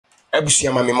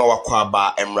Abusia mama ma wakwa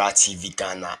ba Emra TV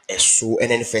Ghana so and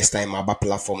then the first time aba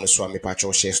platform so me patch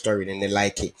share story and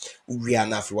like it we are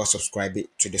now for subscribe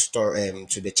to the store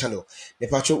to the channel me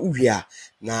patch we are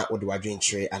na what do I drink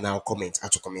and now comment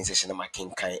at comment section na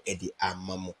making kan edi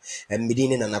amamo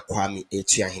medine na kwami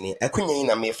etua hene akonya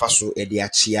na me fa so edi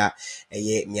achia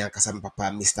eye me ankasa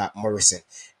papa Mr. Morrison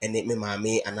ene me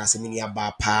maame anase me ni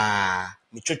aba pa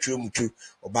me twetwe mutu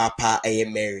oba pa eye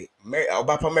Mary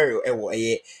oba pa Mary ewo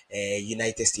eye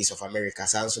United States of America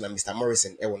sanso na Mr.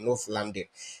 Morrison ewo North London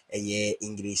eye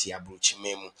English ya brochi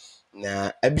memu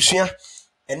na abusua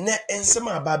ene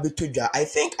ensema aba betodwa. I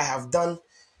think I have done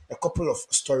a couple of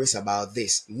stories about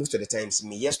this. Most of the times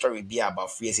me yes story be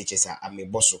about free SHS a me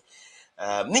bosso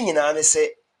me nyina ne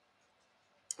se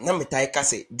na metai ka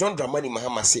se John Dramani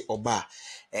Mahama se oba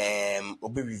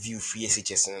obi review free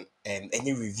SHS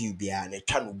any review bia na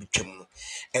twa no bitwam no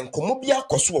enkomo bia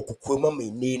koso okokwa ma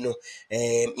me no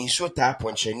inso ta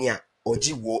ponchani a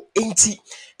oji wo enti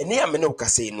ene ya me no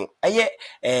kase no eye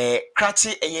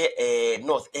krachi eye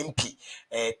North MP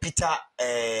Peter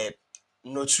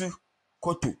Notu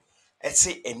Koto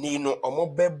ese eni no omo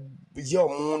be ye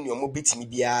omo ni omo betimi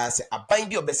bia se aban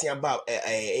bi obesia ba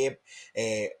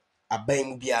aban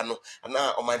mu bia no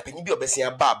na omanpanyi bi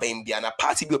obesia ba aban bia na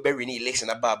party bi obere ni election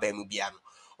na ba aban mu bia no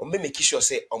ombe make sure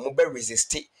say omo be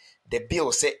resist the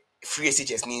bill say free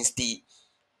SHS ni stay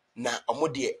na omo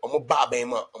de omo ba aban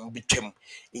ma omo betwam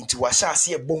nti wa sha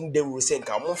ase e bon de ru say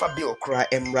nka omo fa bill kra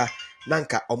emra na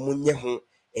nka omo nye ho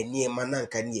eniema na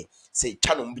nka nie say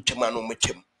twa no betwam na omo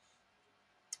twam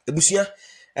ebusia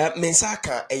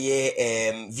mensaka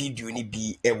eye video ni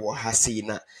bi ewo ha sei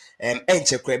na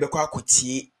enche kra be kwa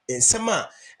akotie ensema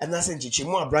anase nchichi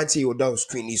mu abranti you down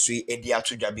screen isu edi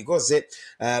atodwa because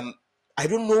I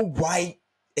don't know why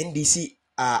NDC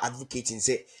are advocating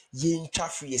say ye ntwa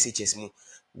free SHS mu.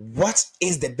 What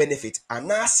is the benefit?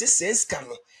 Anase sense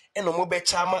kano eno mo be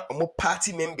chama mo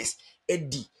party members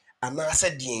edi anase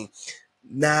din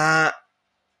na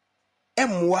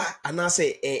emwa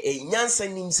anase nyansa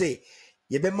nim say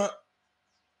yebema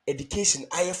education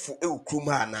ayefo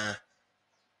ewukruma na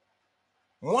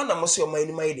mwana mose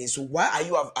omani maide. So why are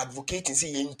you advocating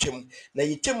say yentwem na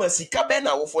yetwem asika be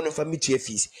na wofo no family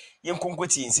fees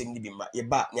yenkonkweti ensem ni bimba ye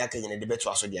ba ne aka nyene de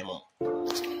beto aso de amam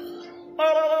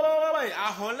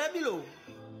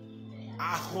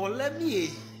ahola mi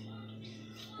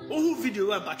ohu video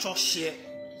wa ba cho share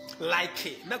like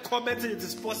it na comment it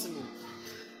is possible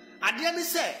ade ni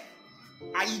say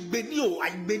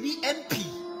ayigbeni MP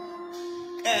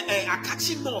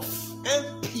Akachi North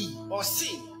MP or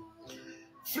say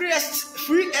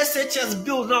free SHS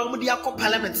bill now with the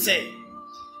parliament say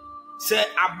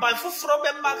aban foforo be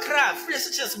makra free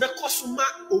SHS be kosuma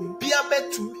obia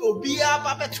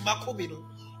betu makobi no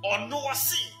ono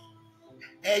wase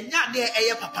enya de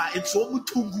eye papa enso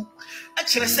mutungu e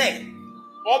kire say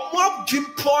omo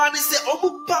dimpo ni say omo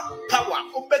power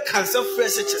obe cancel free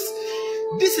SHS.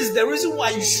 This is the reason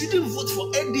why you shouldn't vote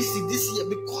for NDC this year,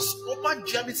 because Oba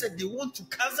Johnny said they want to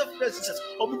cancel presidents.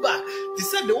 They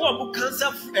said they want to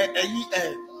cancel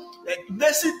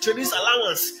nursing training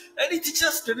allowance, any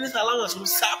teachers training allowance.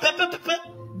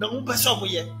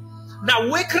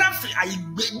 Now we craft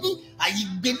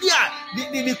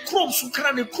the crumbs who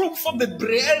can the crumb from the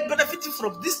brain benefiting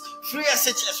from this free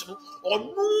SHS or no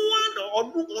one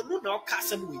or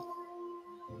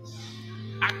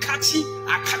Akachi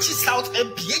South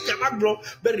MP Yamagro,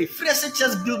 but the free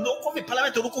SHS bill no come in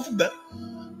parliament or no come that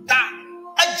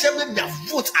I German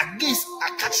vote against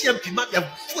Akachi MP,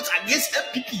 vote against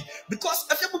MPP because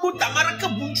if you go to America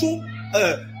Bunchu,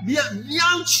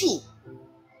 Mianchu,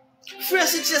 free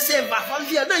SHS say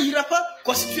Vavia na Irapa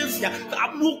constituency,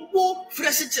 Amuko free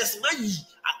SHS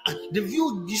the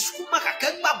view this kumaka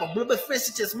kagba but free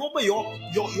SHS mo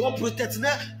your protect na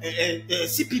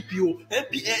CPPO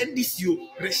NDC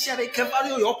reshare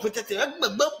cavalry your protect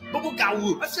bobo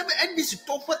gawo after NDC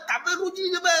top tabaru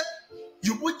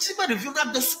you want to the view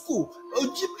at the school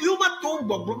you ma to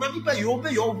bobo na people you be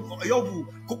your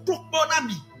kokokpo na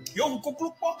mi your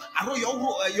kokokpo aro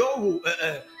your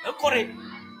correct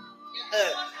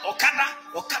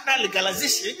Okada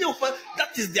legalization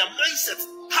that is their mindset.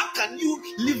 How can you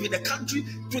live in a country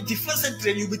 21st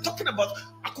century and you'll be talking about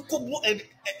Akukobo and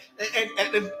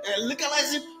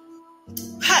legalizing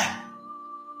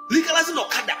legalizing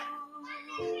Okada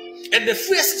and the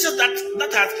free SHS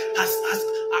that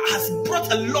has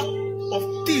brought a lot of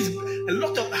things,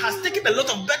 has taken a lot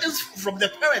of burdens from the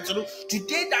parents.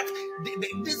 Today that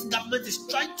this government is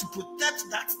trying to protect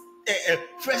that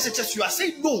free SHS, you are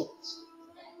saying no.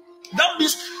 That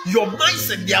means your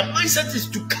mindset, their mindset is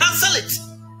to cancel it.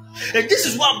 And this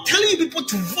is why I'm telling you people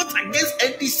to vote against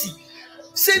NDC.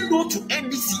 Say no to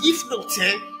NDC. If not,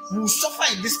 we will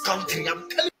suffer in this country. I'm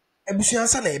telling you.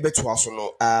 Ebusuansa na yɛbɛtoa so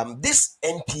no, this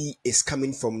MP is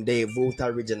coming from the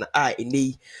Volta region.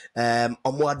 Ini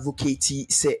ɔmo advocate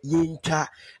sɛ yɛntwa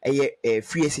ɛyɛ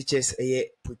free SHS ɛyɛ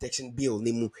protection bill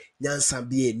ne mu nyansa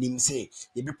bi nim sɛ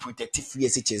yɛbi protect free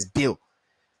SHS bill.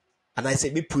 And I say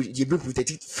yɛbi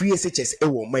protect free SHS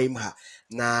ɛwɔ ɔman mu ha.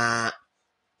 Na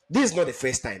this is not the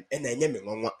first time. And I nyɛ me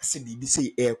nwanwa sɛ biribi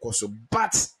sɛ ɛrekɔ so,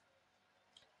 but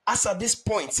as at this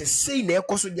point, say na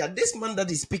ɛrekɔ so deɛ this man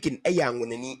that is speaking ɛyɛ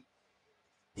anwonani.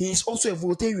 He is also a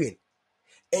Voltarian.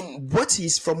 And what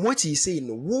he's saying,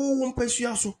 wo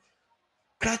mpesuaso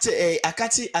krate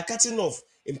akati of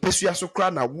mpesuaso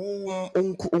kra na wo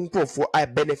unkrofo I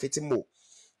benefit more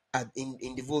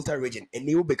in the Volta region. And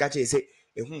they will be catching say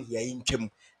ehun ya yintwam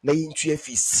na yintwe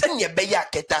fi senya beya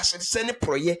aketa se ne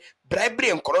proye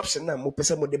bribery and corruption na mo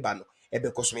pese mo de ba no ebe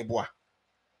koso boa.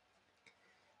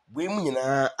 We mu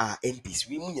nyina are MPs.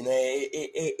 We mu nyina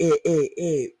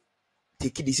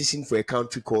take a decision for a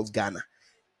country called Ghana.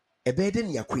 A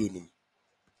beden yakwenim.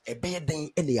 A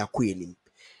beden and yakwenim.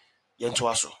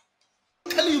 Yantuaso.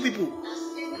 Telling you people.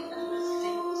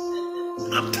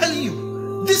 I'm telling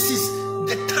you, this is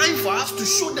the time for us to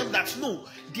show them that no,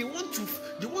 they want to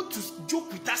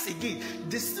joke with us again.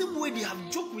 The same way they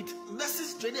have joked with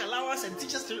nurses training allowance and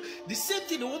teachers training, the same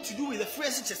thing they want to do with the free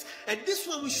teachers. And this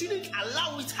one we shouldn't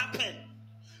allow it happen.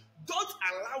 Don't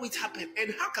allow it happen.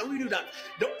 And how can we do that?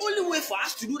 The only way for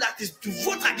us to do that is to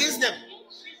vote against them.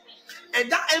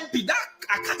 And that MP, that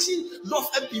Akachi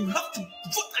Love MP, we have to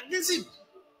vote against him.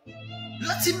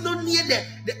 Let him not near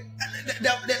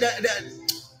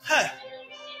hey.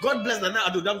 God bless Nana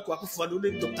Adodam Kwaku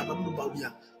name Dr. Mamu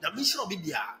Bawia. The mission of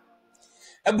India.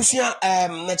 Abusia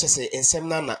na chese ensem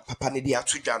na papa ne dia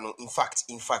atudwa no in fact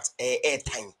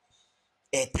airtime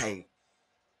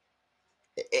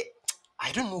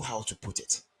I don't know how to put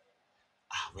it.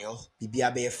 Well,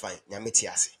 bibia be fine. Nyameti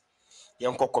ase.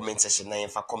 Yenko comment section na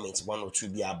yenfa comment one or two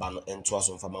bi aba no ento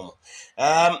aso mfa mamo.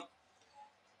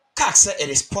 Kak said it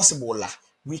is possible la.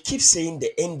 We keep saying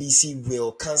the NDC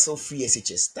will cancel free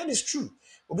SHS. That is true.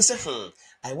 Obi say,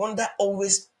 I wonder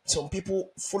always some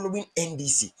people following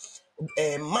NDC.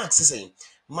 Max is saying,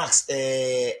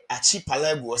 Achi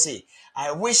Palabu was say,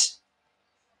 I wish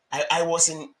I was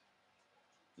in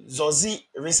Zozi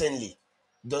recently.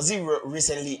 These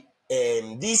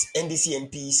NDC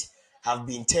MPs have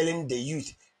been telling the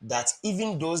youth that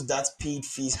even those that paid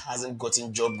fees hasn't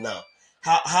gotten job now.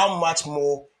 How much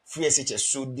more free SHS?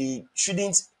 So they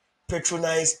shouldn't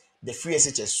patronize the free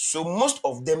SHS. So most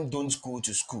of them don't go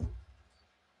to school.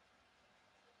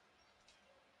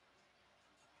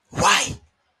 Why?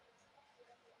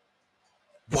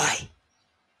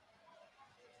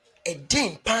 A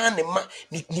day pan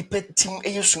ni petim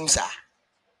eyesumsa.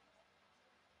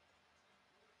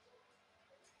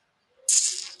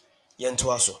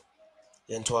 Yentoaso.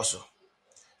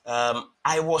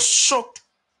 I was shocked,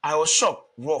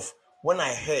 rough, when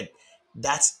I heard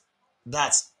that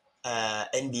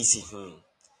NDC.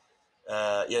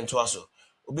 Yentoaso.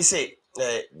 Obi say,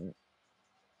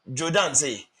 Jordan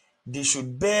say, they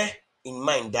should bear in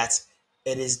mind that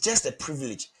it is just a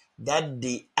privilege that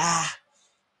they are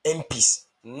MPs,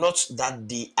 not that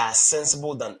they are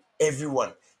sensible than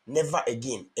everyone. Never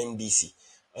again, NDC.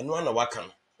 And one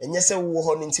wakan. And yes, wo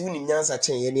ho nti woni nyansa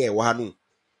chen ye ne e wa no.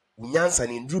 Nyansa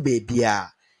ne ndru ba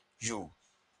bia. Yo.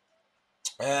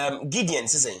 Gideon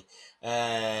saying,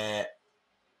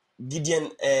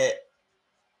 Gideon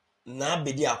na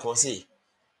bedi akon say,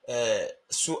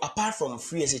 so apart from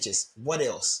free SHS, what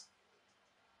else?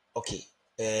 Okay.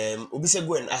 Obi say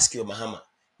go and ask your Mahama.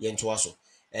 Yentoaso.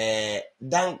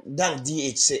 Dan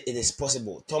DH say it is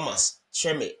possible. Thomas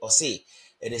Cheme or say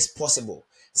it is possible.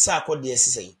 Sako DS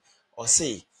say or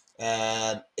say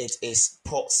it is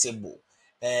possible.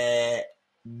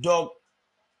 Dog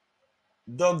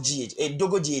GH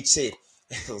Dogo GH say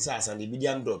and the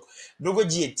medium dog. Dogo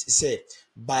GH say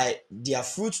by their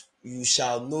fruit you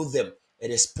shall know them.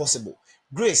 It is possible.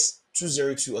 Grace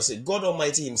 202 or say God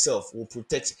Almighty Himself will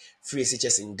protect free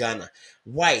SHS in Ghana.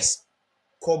 Wise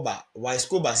Koba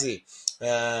say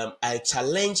I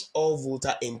challenge all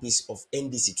Volta MPs of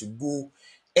NDC to go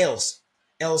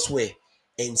elsewhere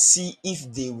and see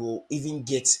if they will even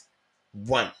get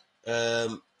one.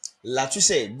 Latu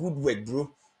say good work,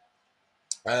 bro.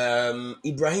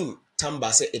 Ibrahim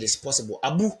Tamba said it is possible.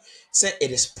 Abu said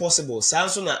it is possible.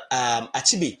 Samsung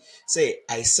Achibe say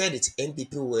I said it.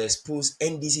 NPP will expose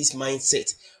NDC's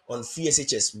mindset on free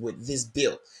SHS with this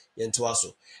bill.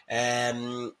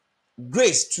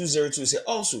 Grace 202 say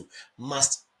also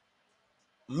must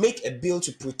make a bill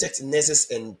to protect nurses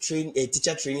and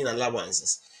teacher training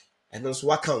allowances. And also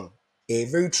what count a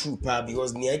very true part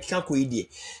because near can ko idea.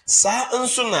 Sa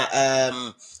also na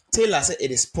Taylor said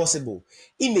it is possible.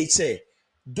 He may say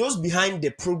those behind the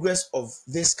progress of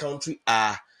this country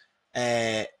are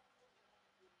I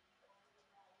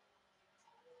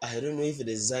don't know if it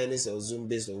is Zionists or Zoom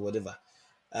based or whatever,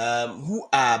 who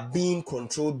are being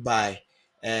controlled by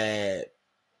the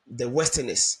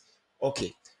Westerners.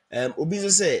 Okay. Obizo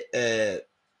say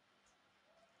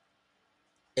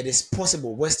it is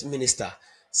possible Westminster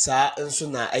sir nso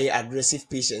na aggressive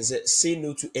patients say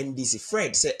no to NDC.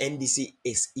 Fred say NDC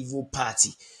is evil party.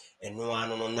 And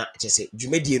no na just say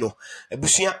dwumadie no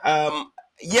abusua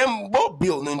yem bo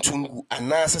bill no ntungu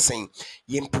anasa saying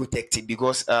yem protected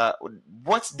because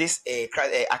what this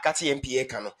akati MPA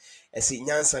kano say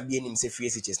nyansa bi enim say free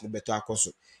SHS no beto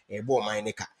akoso bo man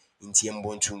neka nti yem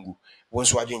bo ntungu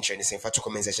once wa dwen trend say fa to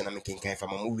comment section na make kan fa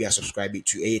ma we are subscribe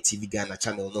to ATV Ghana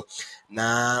channel no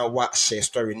na wa share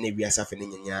story na we asafe ne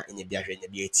nyanya nya bia hwe nya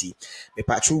bia ti me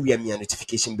pa tru we me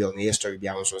notification bell na story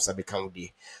bia won so sa be kan wo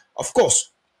of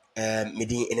course me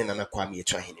din ene nana kwa me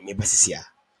twa hene me basisia